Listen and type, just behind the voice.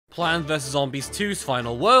Plants vs Zombies 2's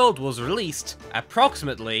final world was released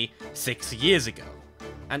approximately 6 years ago.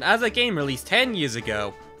 And as a game released 10 years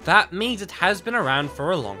ago, that means it has been around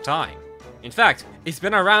for a long time. In fact, it's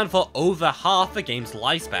been around for over half the game's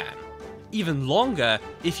lifespan. Even longer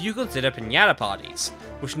if you consider pinata parties,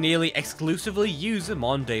 which nearly exclusively use the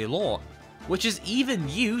modern day lore, which is even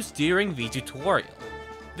used during the tutorial.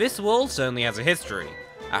 This world certainly has a history.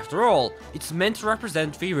 After all, it's meant to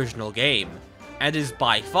represent the original game, and is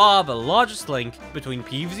by far the largest link between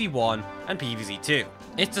PvZ 1 and PvZ 2.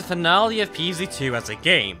 It's the finale of PvZ 2 as a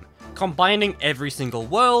game, combining every single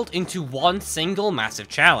world into one single massive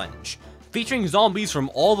challenge, featuring zombies from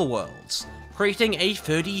all the worlds, creating a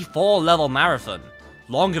 34 level marathon,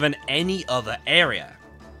 longer than any other area,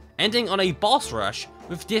 ending on a boss rush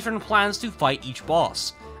with different plans to fight each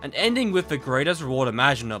boss, and ending with the greatest reward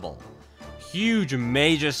imaginable. Huge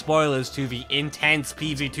major spoilers to the intense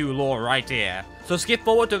PvZ 2 lore right here, so skip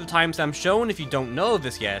forward to the timestamp shown if you don't know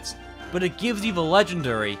this yet, but it gives you the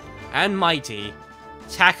legendary and mighty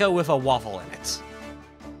taco with a waffle in it.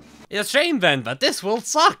 It's a shame then that this world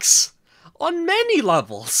sucks, on many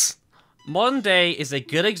levels. Modern Day is a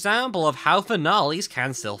good example of how finales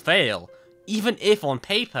can still fail, even if on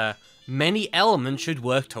paper, many elements should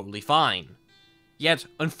work totally fine. Yet,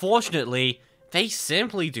 unfortunately, they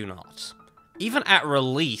simply do not. Even at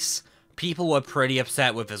release, people were pretty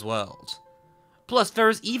upset with this world. Plus, there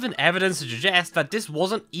is even evidence to suggest that this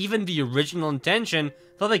wasn't even the original intention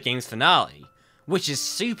for the game's finale, which is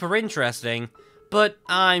super interesting, but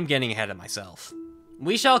I'm getting ahead of myself.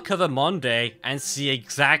 We shall cover Modern Day and see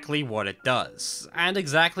exactly what it does, and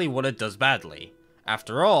exactly what it does badly.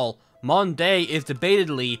 After all, Modern Day is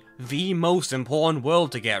debatedly the most important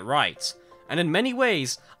world to get right, and in many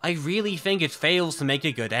ways, I really think it fails to make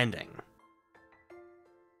a good ending.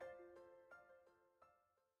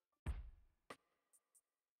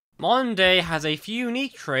 Modern Day has a few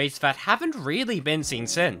unique traits that haven't really been seen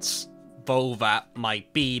since. Though that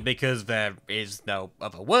might be because there is no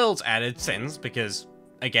other worlds added since, because,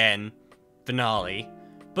 again, finale.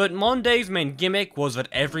 But Modern Day's main gimmick was that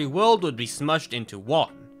every world would be smushed into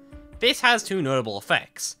one. This has two notable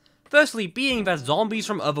effects. Firstly being that zombies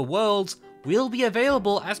from other worlds will be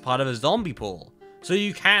available as part of a zombie pool, so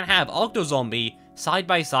you can have Octozombie side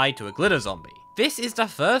by side to a Glitter Zombie. This is the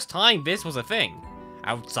first time this was a thing,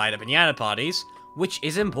 outside of pinata parties, which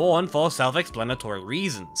is important for self-explanatory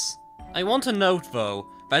reasons. I want to note though,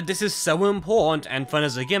 that this is so important and fun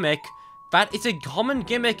as a gimmick, that it's a common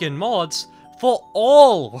gimmick in mods for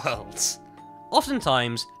all worlds.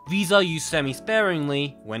 Oftentimes, these are used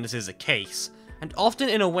semi-sparingly when this is the case, and often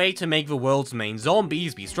in a way to make the world's main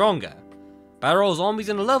zombies be stronger. Battle zombies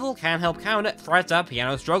in a level can help counter threats that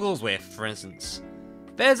Piano struggles with, for instance.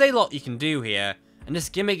 There's a lot you can do here, and this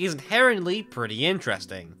gimmick is inherently pretty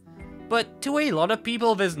interesting. But to a lot of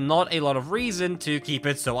people there's not a lot of reason to keep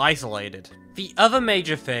it so isolated. The other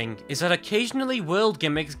major thing is that occasionally world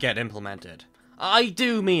gimmicks get implemented. I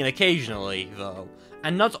do mean occasionally, though,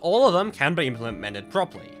 and not all of them can be implemented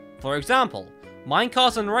properly. For example,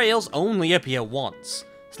 minecarts and rails only appear once.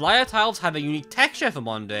 Slider tiles have a unique texture for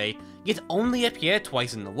Modern Day, yet only appear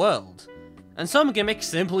twice in the world. And some gimmicks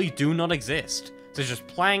simply do not exist, such as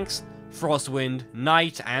planks, Frostwind,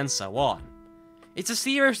 Night, and so on. It's a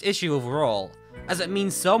serious issue overall, as it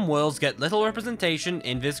means some worlds get little representation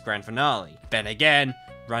in this grand finale. Then again,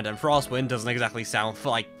 random Frostwind doesn't exactly sound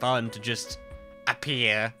like fun to just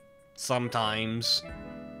appear sometimes.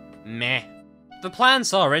 Meh. The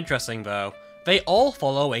plans are interesting though. They all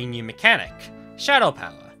follow a new mechanic, Shadow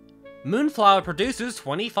Power. Moonflower produces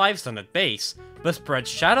 25 stun at base, but spreads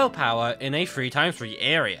Shadow Power in a 3x3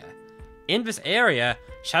 area. In this area,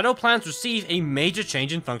 Shadow plants receive a major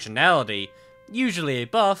change in functionality, usually a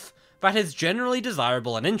buff, that is generally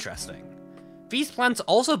desirable and interesting. These plants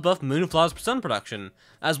also buff Moonflower's stun production,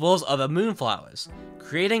 as well as other Moonflowers,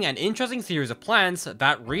 creating an interesting series of plants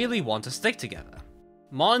that really want to stick together.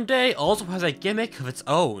 Modern Day also has a gimmick of its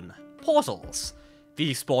own, portals.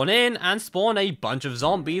 These spawn in and spawn a bunch of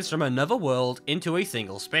zombies from another world into a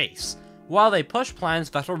single space, while they push plants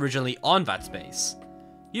that were originally on that space.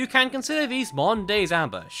 You can consider these Modern Day's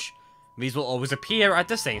ambush. These will always appear at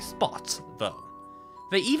the same spot, though.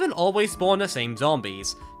 They even always spawn the same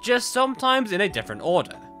zombies, just sometimes in a different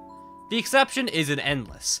order. The exception is in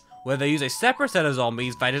Endless, where they use a separate set of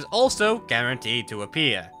zombies that is also guaranteed to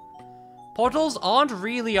appear. Portals aren't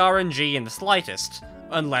really RNG in the slightest,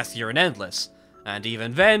 unless you're in Endless, and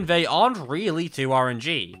even then they aren't really too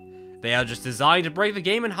RNG. They are just designed to break the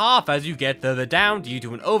game in half as you get further down due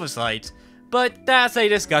to an oversight, but that's a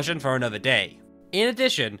discussion for another day. In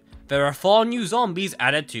addition, there are 4 new zombies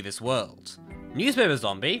added to this world. Newspaper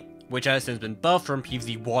Zombie, which has since been buffed from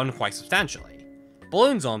PvZ 1 quite substantially.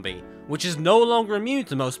 Balloon Zombie, which is no longer immune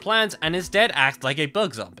to most plants and instead acts like a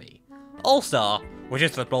bug zombie. All-Star, which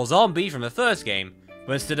is Football Zombie from the first game,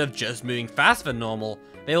 but instead of just moving faster than normal,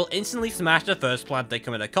 they will instantly smash the first plant they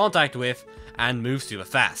come into contact with and move super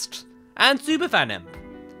fast. And Superfan Imp.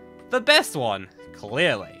 The best one,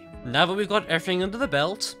 clearly. Now that we've got everything under the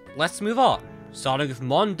belt, let's move on, starting with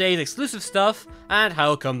Monday's exclusive stuff and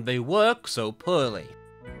how come they work so poorly.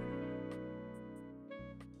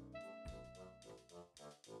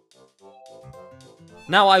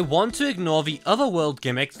 Now I want to ignore the other world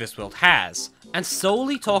gimmicks this world has, and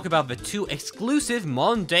solely talk about the two exclusive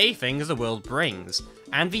Monday things the world brings,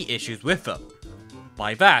 and the issues with them.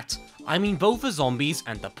 By that, I mean both the zombies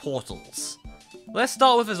and the portals. Let's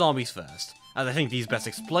start with the zombies first, as I think these best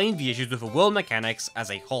explain the issues with the world mechanics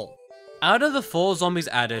as a whole. Out of the 4 zombies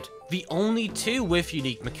added, the only 2 with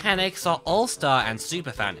unique mechanics are All-Star and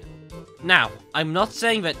Superfan Imp. Now, I'm not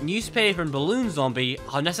saying that Newspaper and Balloon Zombie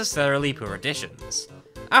are necessarily poor additions.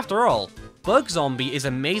 After all, Bug Zombie is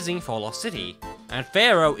amazing for Lost City, and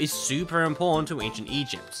Pharaoh is super important to ancient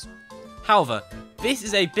Egypt. However, this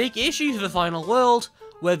is a big issue for the final world,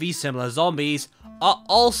 where these similar zombies are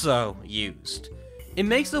also used. It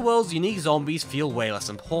makes the world's unique zombies feel way less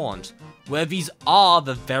important, where these are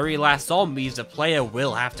the very last zombies the player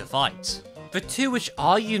will have to fight. The 2 which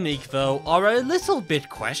are unique though are a little bit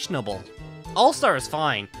questionable. All-Star is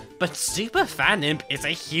fine, but Superfan Imp is a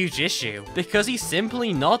huge issue, because he's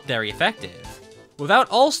simply not very effective. Without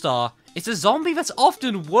All-Star, it's a zombie that's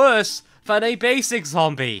often worse than a basic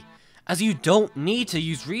zombie, as you don't need to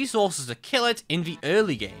use resources to kill it in the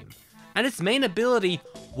early game, and its main ability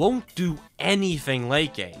won't do anything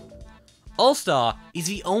late game. All-Star is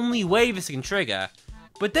the only way this can trigger,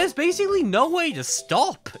 but there's basically no way to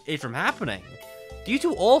stop it from happening, due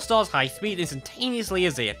to All-Star's high speed instantaneously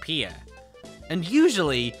as they appear. And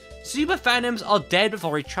usually, Superfan Imps are dead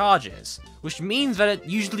before it charges, which means that it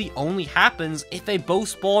usually only happens if they both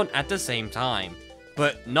spawn at the same time,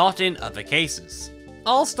 but not in other cases.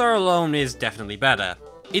 All-Star alone is definitely better.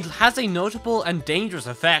 It has a notable and dangerous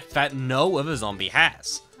effect that no other zombie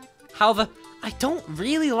has. However, I don't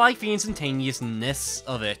really like the instantaneousness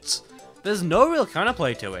of it. There's no real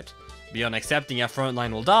counterplay to it, beyond accepting a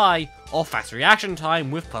frontline will die, or fast reaction time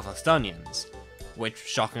with Puff Stunions, which,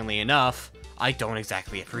 shockingly enough, I don't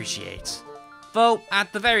exactly appreciate. Though,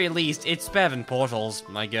 at the very least, it's better than Portals,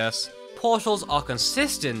 I guess. Portals are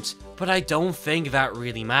consistent, but I don't think that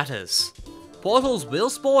really matters. Portals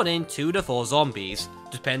will spawn in 2 to 4 zombies,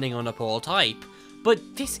 depending on the portal type, but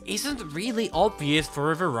this isn't really obvious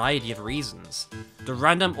for a variety of reasons. The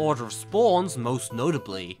random order of spawns most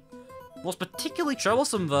notably. What's particularly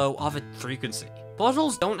troublesome though are the frequency.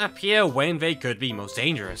 Portals don't appear when they could be most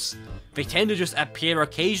dangerous. They tend to just appear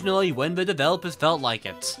occasionally when the developers felt like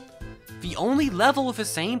it. The only level with the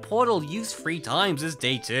same portal used 3 times is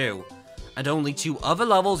Day 2, and only 2 other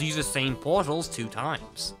levels use the same portals 2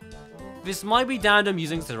 times. This might be down to them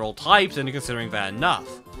using several types and considering that enough,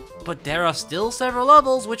 but there are still several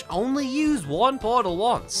levels which only use 1 portal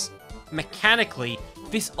once. Mechanically,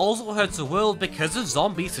 this also hurts the world because of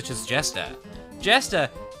zombies such as Jester. Jester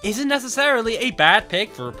isn't necessarily a bad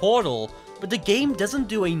pick for a portal, but the game doesn't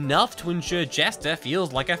do enough to ensure Jester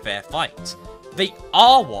feels like a fair fight. They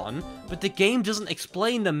are one, but the game doesn't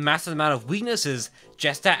explain the massive amount of weaknesses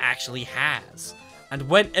Jester actually has. And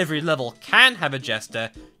when every level can have a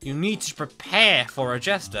Jester, you need to prepare for a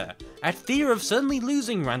Jester, at fear of suddenly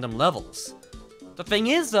losing random levels. The thing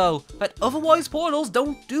is though, that otherwise portals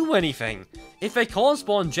don't do anything. If they can't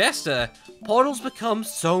spawn Jester, portals become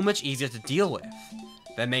so much easier to deal with.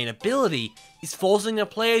 Their main ability is forcing the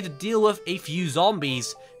player to deal with a few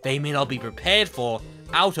zombies they may not be prepared for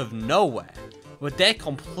out of nowhere. With their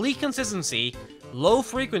complete consistency, low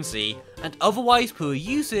frequency, and otherwise poor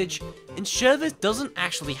usage, ensure this doesn't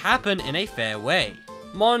actually happen in a fair way.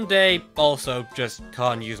 Monday also just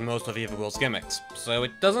can't use most of the other world's gimmicks, so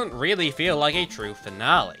it doesn't really feel like a true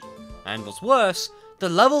finale. And what's worse, the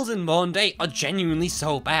levels in Monday are genuinely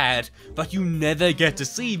so bad that you never get to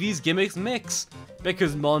see these gimmicks mix,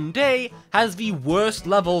 because Monday has the worst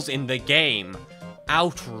levels in the game,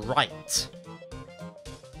 outright.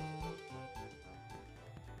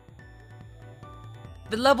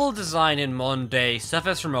 The level design in Monday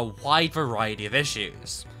suffers from a wide variety of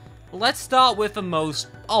issues. Let's start with the most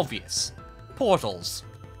obvious. Portals.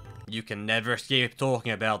 You can never escape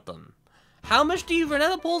talking about them. How much do you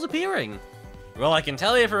remember portals appearing? Well, I can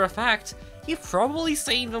tell you for a fact, you've probably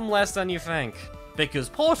seen them less than you think. Because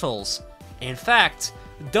portals, in fact,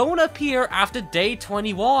 don't appear after day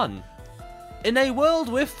 21. in a world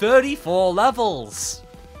with 34 levels.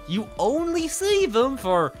 You only see them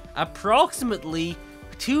for approximately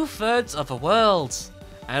 2/3 of the world,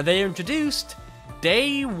 and they are introduced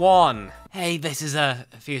day 1. Hey, this is a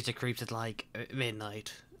Future Creeps at like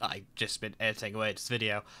midnight. I just been editing away this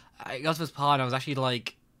video. I got to this part and I was actually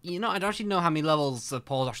like, you know, I don't actually know how many levels the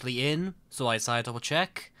Paul's actually in, so I decided to double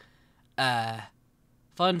check.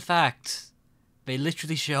 Fun fact, they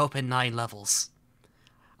literally show up in 9 levels.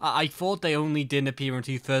 I thought they only didn't appear in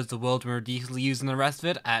 2/3 of the world when we were decently using the rest of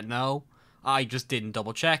it, no. I just didn't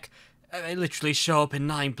double check. They literally show up in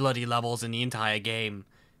 9 bloody levels in the entire game.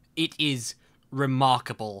 It is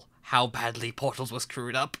remarkable how badly Portals was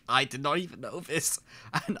screwed up. I did not even know this,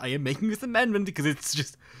 and I am making this amendment because it's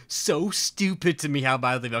just so stupid to me how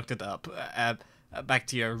badly they fucked it up. Back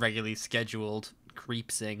to your regularly scheduled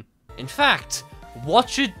creepsing. In fact, what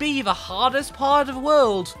should be the hardest part of the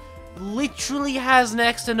world literally has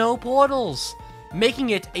next to no portals,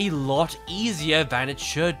 making it a lot easier than it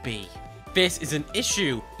should be. This is an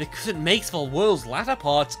issue because it makes the world's latter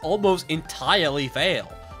parts almost entirely fail,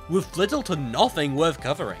 with little to nothing worth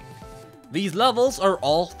covering. These levels are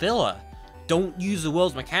all filler, don't use the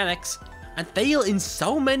world's mechanics, and fail in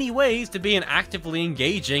so many ways to be an actively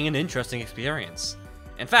engaging and interesting experience.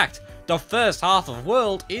 In fact, the first half of the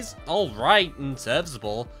world is alright and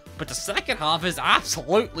serviceable, but the second half is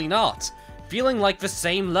absolutely not, feeling like the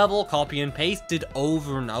same level copy and pasted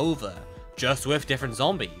over and over, just with different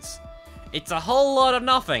zombies. It's a whole lot of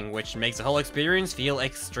nothing, which makes the whole experience feel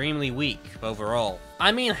extremely weak overall.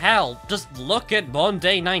 I mean, hell, just look at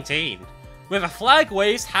Monday 19. With a flag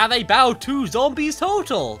waste, have about 2 zombies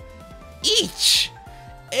total, each,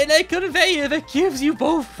 in a conveyor that gives you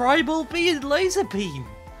both Primal Beam and Laser Beam.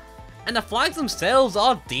 And the flags themselves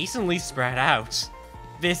are decently spread out.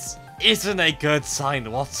 This isn't a good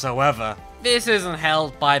sign whatsoever. This isn't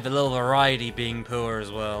helped by the little variety being poor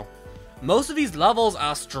as well. Most of these levels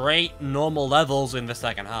are straight normal levels in the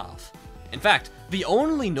second half. In fact, the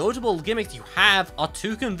only notable gimmicks you have are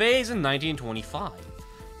 2 conveys in 1925,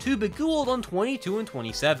 2 Begooled on 22 and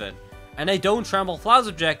 27, and a Don't Trample Flowers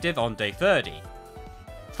objective on day 30.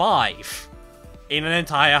 5 in an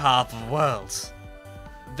entire half of worlds.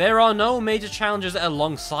 There are no major challenges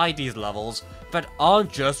alongside these levels that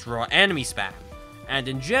aren't just raw enemy spam, and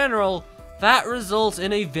in general, that results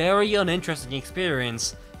in a very uninteresting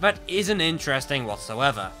experience that isn't interesting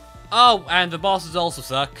whatsoever. Oh, and the bosses also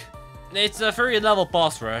suck. It's a 3-level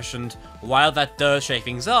boss rush, and while that does shake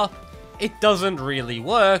things up, it doesn't really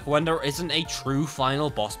work when there isn't a true final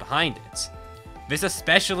boss behind it. This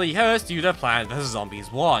especially hurts due to Plants vs.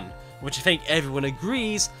 Zombies 1, which I think everyone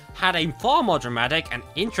agrees had a far more dramatic and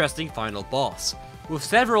interesting final boss, with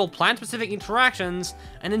several plant-specific interactions,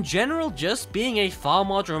 and in general just being a far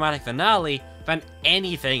more dramatic finale than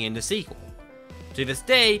anything in the sequel. To this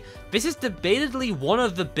day, this is debatedly one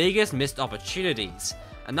of the biggest missed opportunities,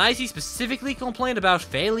 and I see specifically complained about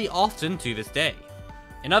fairly often to this day.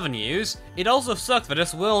 In other news, it also sucks that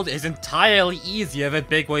this world is entirely easier than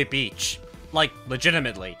Big Wave Beach. Like,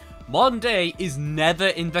 legitimately, modern day is never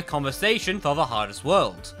in the conversation for the hardest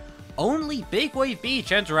world. Only Big Wave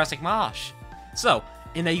Beach and Jurassic Marsh. So,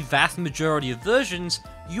 in a vast majority of versions,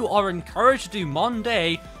 you are encouraged to do modern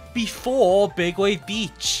day before Big Wave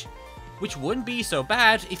Beach, which wouldn't be so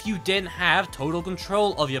bad if you didn't have total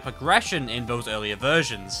control of your progression in those earlier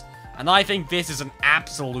versions, and I think this is an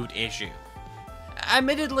absolute issue.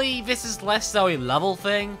 Admittedly, this is less so a level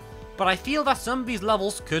thing, but I feel that some of these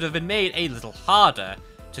levels could have been made a little harder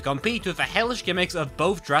to compete with the hellish gimmicks of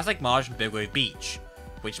both Jurassic Marsh and Big Wave Beach,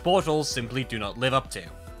 which Portals simply do not live up to.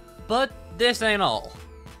 But this ain't all.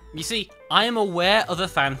 You see, I am aware of the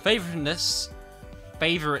fan favoriteness,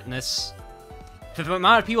 for the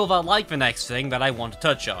amount of people that like the next thing that I want to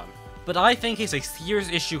touch on, but I think it's a serious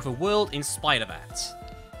issue for the world in spite of that.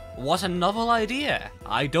 What a novel idea!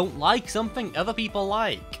 I don't like something other people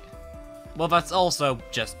like. Well, that's also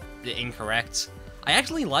just incorrect. I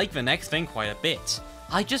actually like the next thing quite a bit.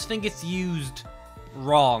 I just think it's used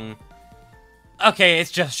wrong. Okay,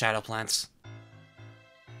 it's just Shadow Plants.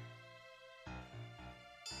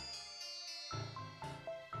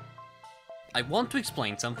 I want to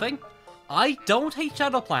explain something. I don't hate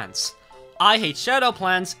Shadow Plants. I hate Shadow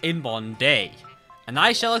Plants in one day, and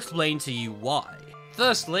I shall explain to you why.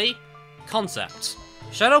 Firstly, concept.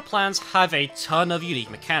 Shadow Plants have a ton of unique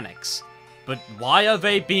mechanics, but why are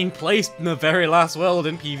they being placed in the very last world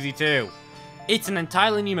in PvZ2? It's an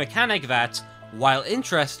entirely new mechanic that, while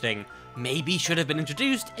interesting, maybe should have been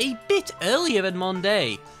introduced a bit earlier than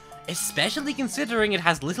Monday, especially considering it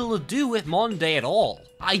has little to do with modern day at all.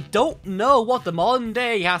 I don't know what the modern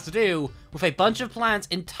day has to do with a bunch of plants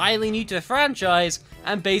entirely new to the franchise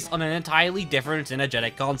and based on an entirely different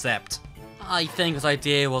synergetic concept. I think this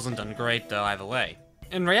idea wasn't done great though either way.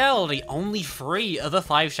 In reality, only 3 of the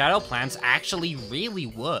 5 shadow plants actually really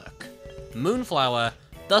work. Moonflower,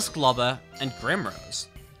 Duskglobber, and Grimrose.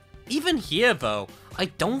 Even here though, I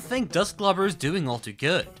don't think Duskglobber is doing all too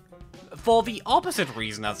good. For the opposite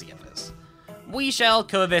reason as the others. We shall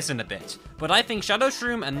cover this in a bit, but I think Shadow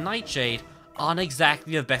Shroom and Nightshade aren't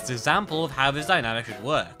exactly the best example of how this dynamic should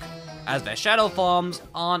work, as their shadow forms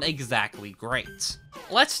aren't exactly great.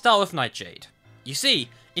 Let's start with Nightshade. You see,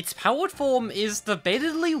 its powered form is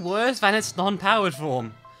debatedly worse than its non-powered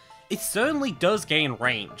form. It certainly does gain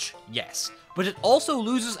range, yes, but it also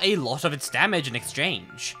loses a lot of its damage in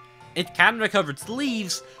exchange. It can recover its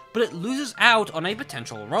leaves, but it loses out on a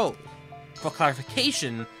potential roll. For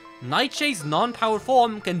clarification, Nightshade's non-powered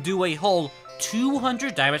form can do a whole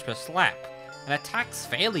 200 damage per slap, and attacks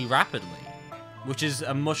fairly rapidly, which is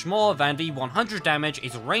much more than the 100 damage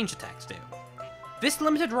its range attacks do. This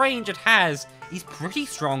limited range it has is pretty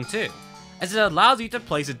strong too, as it allows you to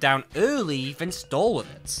place it down early then stall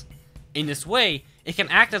with it. In this way, it can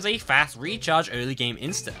act as a fast recharge early game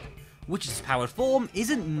insta, which its powered form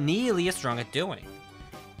isn't nearly as strong at doing.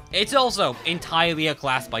 It's also entirely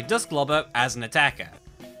outclassed by Duskglobber as an attacker,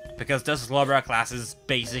 because Duskglobber outclasses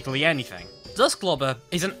basically anything. Duskglobber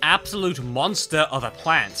is an absolute monster of a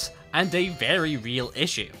plant, and a very real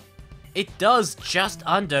issue. It does just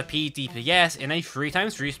under P DPS in a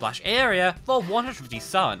 3x3 splash area for 150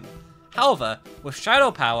 stun. However, with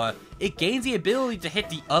Shadow Power, it gains the ability to hit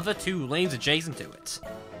the other 2 lanes adjacent to it.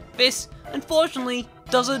 This, unfortunately,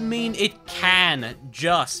 doesn't mean it can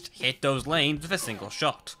just hit those lanes with a single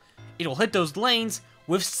shot. It will hit those lanes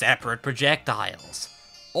with separate projectiles,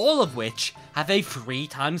 all of which have a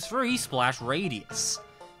 3x3 splash radius.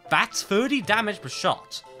 That's 30 damage per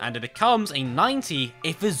shot, and it becomes a 90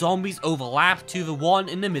 if the zombies overlap to the one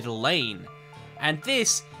in the middle lane, and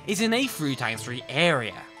this is in a 3x3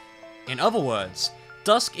 area. In other words,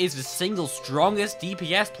 Dusk is the single strongest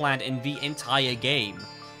DPS plant in the entire game,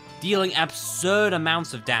 dealing absurd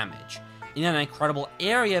amounts of damage, in an incredible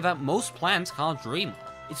area that most plants can't dream of.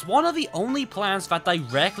 It's one of the only plants that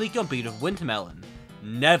directly compete with Wintermelon,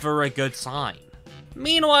 never a good sign.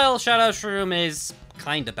 Meanwhile, Shadow Shroom is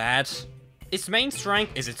kinda bad. Its main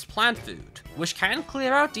strength is its plant food, which can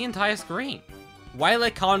clear out the entire screen. While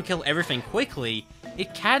it can't kill everything quickly,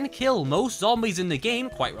 it can kill most zombies in the game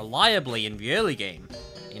quite reliably in the early game,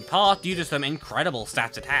 in part due to some incredible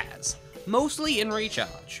stats it has, mostly in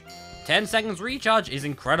recharge. 10 seconds recharge is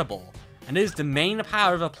incredible, and is the main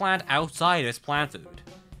power of a plant outside its plant food.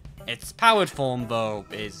 Its powered form, though,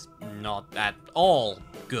 is not at all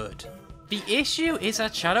good. The issue is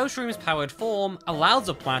that Shadow Shroom's powered form allows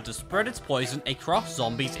the plant to spread its poison across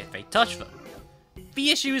zombies if they touch them.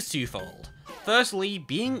 The issue is twofold. Firstly,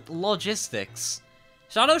 being logistics.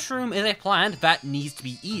 Shadow Shroom is a plant that needs to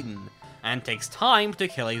be eaten, and takes time to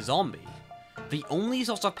kill a zombie. The only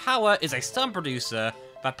source of power is a stun producer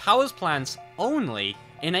that powers plants only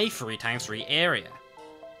in a 3x3 area.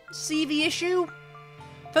 See the issue?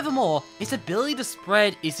 Furthermore, its ability to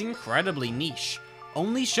spread is incredibly niche,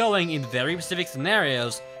 only showing in very specific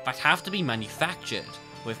scenarios that have to be manufactured,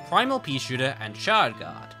 with Primal Pea Shooter and Shard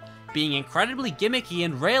Guard being incredibly gimmicky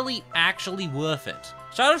and rarely actually worth it.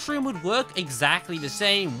 Shadow Shroom would work exactly the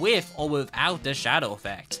same with or without the shadow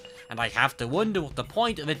effect, and I have to wonder what the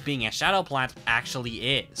point of it being a shadow plant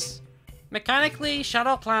actually is. Mechanically,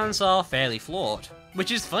 shadow plants are fairly flawed,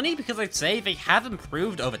 which is funny because I'd say they have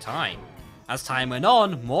improved over time. As time went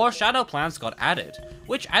on, more shadow plants got added,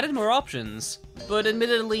 which added more options, but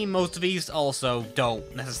admittedly most of these also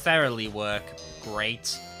don't necessarily work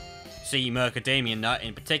great. See Mercadamian Nut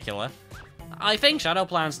in particular. I think shadow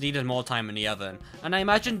plants needed more time in the oven, and I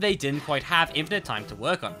imagine they didn't quite have infinite time to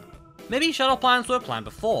work on them. Maybe shadow plants were planned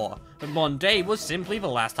before, but one day was simply the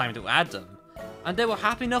last time to add them, and they were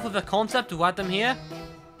happy enough with the concept to add them here?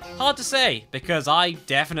 Hard to say, because I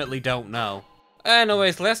definitely don't know.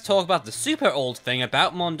 Anyways, let's talk about the super old thing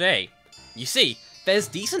about Monday. You see, there's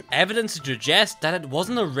decent evidence to suggest that it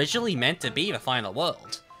wasn't originally meant to be the final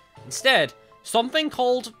world. Instead, something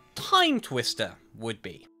called Time Twister would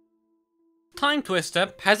be. Time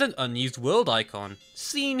Twister has an unused world icon,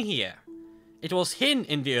 seen here. It was hidden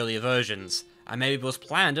in the earlier versions, and maybe was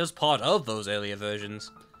planned as part of those earlier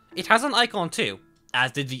versions. It has an icon too,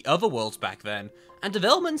 as did the other worlds back then, and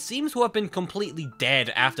development seems to have been completely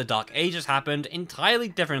dead after Dark Ages happened entirely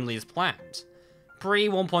differently as planned. Pre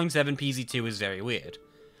 1.7 PZ2 is very weird.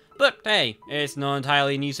 But hey, it's not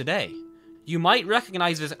entirely new today. You might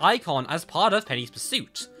recognize this icon as part of Penny's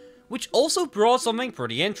Pursuit, which also brought something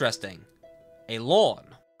pretty interesting. A lawn.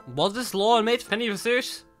 Was this lawn made for Penny's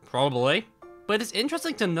Pursuit? Probably. But it's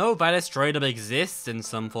interesting to know that it straight up exists in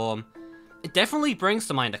some form. It definitely brings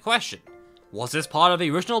to mind a question. Was this part of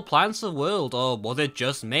the original plan for the world, or was it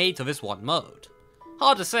just made for this one mode?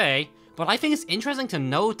 Hard to say, but I think it's interesting to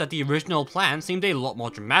note that the original plan seemed a lot more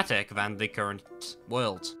dramatic than the current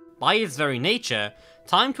world. By its very nature,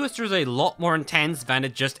 Time Twister is a lot more intense than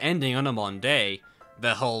it just ending on a Monday.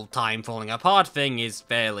 The whole time falling apart thing is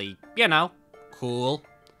fairly, you know, cool.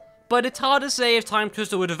 But it's hard to say if Time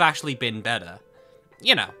Twister would have actually been better.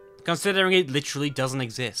 You know, considering it literally doesn't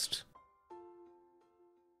exist.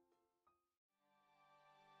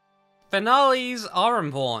 Finales are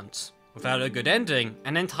important. Without a good ending,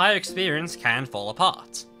 an entire experience can fall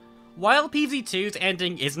apart. While PvZ2's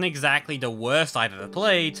ending isn't exactly the worst I've ever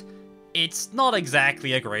played, it's not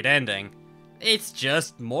exactly a great ending. It's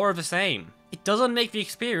just more of the same. It doesn't make the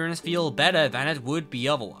experience feel better than it would be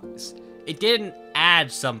otherwise. It didn't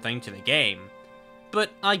add something to the game. But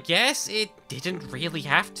I guess it didn't really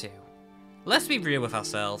have to. Let's be real with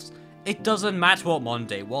ourselves, it doesn't matter what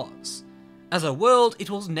Monday was. As a world, it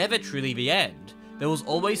was never truly the end. There was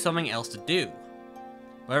always something else to do.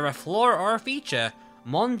 Whether a flaw or a feature,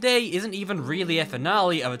 Monday isn't even really a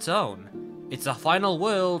finale of its own. It's a final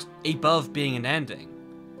world above being an ending.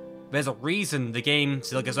 There's a reason the game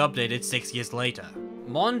still gets updated 6 years later.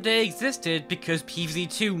 Monday existed because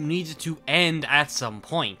PvZ2 needed to end at some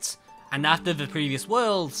point, and after the previous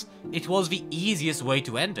worlds, it was the easiest way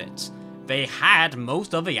to end it. They had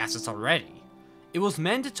most of the assets already. It was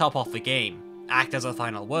meant to top off the game, act as a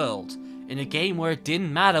final world, in a game where it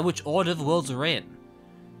didn't matter which order the worlds were in.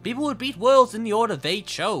 People would beat worlds in the order they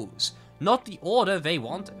chose, not the order they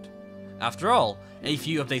wanted. After all, a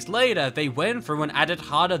few updates later, they went through and added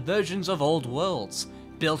harder versions of old worlds,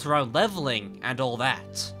 built around leveling and all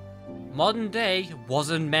that. Modern Day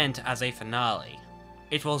wasn't meant as a finale.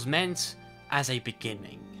 It was meant as a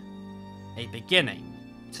beginning. A beginning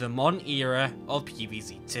to the modern era of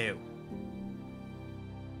PvZ2.